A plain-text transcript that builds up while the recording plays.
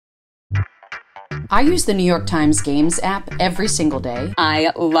I use the New York Times Games app every single day.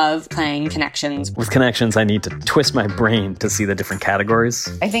 I love playing Connections. With Connections, I need to twist my brain to see the different categories.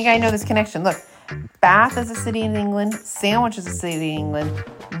 I think I know this connection. Look, Bath is a city in England, Sandwich is a city in England,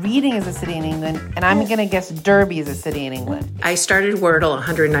 Reading is a city in England, and I'm going to guess Derby is a city in England. I started Wordle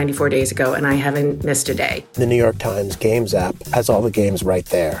 194 days ago, and I haven't missed a day. The New York Times Games app has all the games right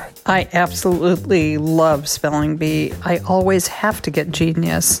there. I absolutely love Spelling Bee. I always have to get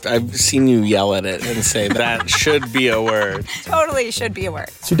Genius. I've seen you yell at it and say, that should be a word. Totally should be a word.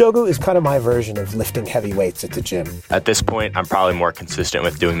 Sudoku is kind of my version of lifting heavy weights at the gym. At this point, I'm probably more consistent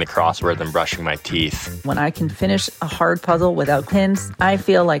with doing the crossword than brushing my teeth. When I can finish a hard puzzle without hints, I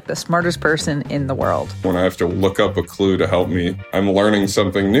feel like the smartest person in the world. When I have to look up a clue to help me, I'm learning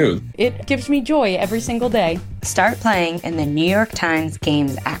something new. It gives me joy every single day. Start playing in the New York Times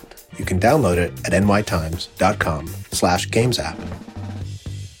Games app. You can download it at nytimes.com/gamesapp.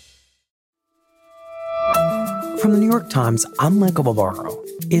 From the New York Times, I'm Michael Barbaro.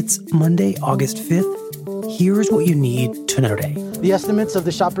 It's Monday, August 5th. Here's what you need to know today. The estimates of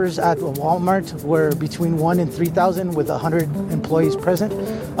the shoppers at Walmart were between 1 and 3,000 with 100 employees present.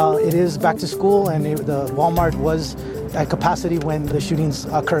 It is back to school, and the Walmart was at capacity when the shootings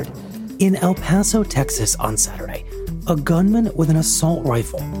occurred. In El Paso, Texas on Saturday, a gunman with an assault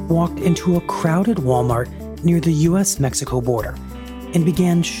rifle walked into a crowded Walmart near the U.S.-Mexico border and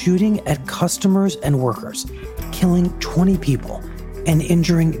began shooting at customers and workers, killing 20 people and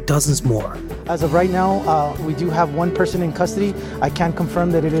injuring dozens more. As of right now, we do have one person in custody. I can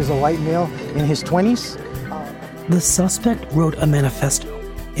confirm that it is a white male in his 20s. The suspect wrote a manifesto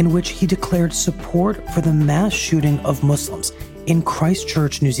in which he declared support for the mass shooting of Muslims in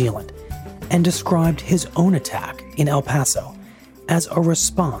Christchurch, New Zealand, and described his own attack in El Paso as a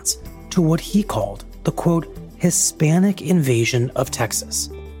response to what he called the, quote, Hispanic invasion of Texas.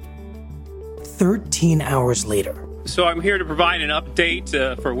 13 hours later. So I'm here to provide an update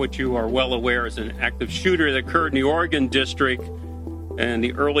for what you are well aware is an active shooter that occurred in the Oregon District in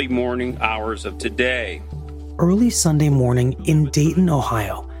the early morning hours of today. Early Sunday morning in Dayton,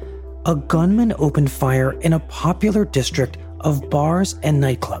 Ohio, a gunman opened fire in a popular district of bars and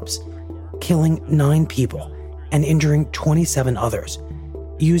nightclubs, killing 9 people and injuring 27 others,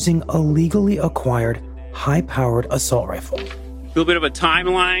 using a legally acquired, high-powered assault rifle. A little bit of a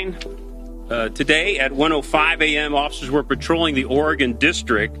timeline. Today at 1:05 a.m., officers were patrolling the Oregon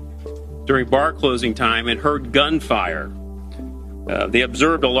District during bar closing time and heard gunfire. They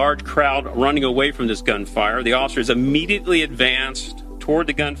observed a large crowd running away from this gunfire. The officers immediately advanced toward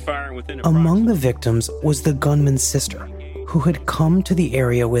the gunfire. And within Among the victims was the gunman's sister, who had come to the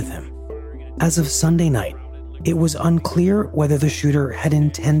area with him. As of Sunday night, it was unclear whether the shooter had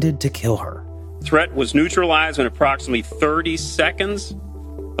intended to kill her. The threat was neutralized in approximately 30 seconds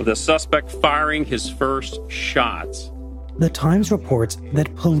of the suspect firing his first shots. The Times reports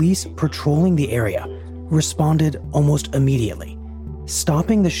that police patrolling the area responded almost immediately,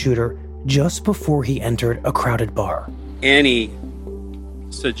 stopping the shooter just before he entered a crowded bar. Any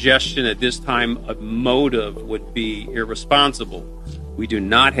suggestion at this time of motive would be irresponsible. We do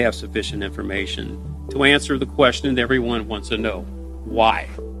not have sufficient information to answer the question that everyone wants to know. Why?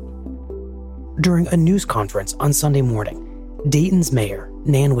 During a news conference on Sunday morning, Dayton's mayor,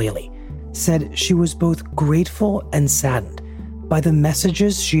 Nan Whaley, said she was both grateful and saddened by the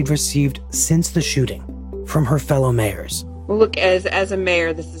messages she'd received since the shooting from her fellow mayors. Well, look, as a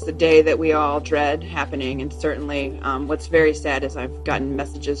mayor, this is a day that we all dread happening, and certainly what's very sad is I've gotten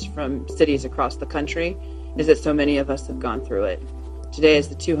messages from cities across the country is that so many of us have gone through it. Today is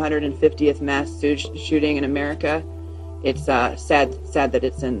the 250th mass shooting in America. It's sad that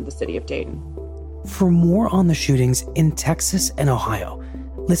it's in the city of Dayton. For more on the shootings in Texas and Ohio,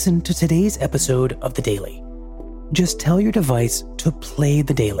 listen to today's episode of The Daily. Just tell your device to play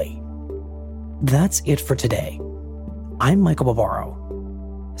The Daily. That's it for today. I'm Michael Barbaro.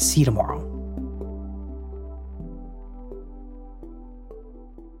 See you tomorrow.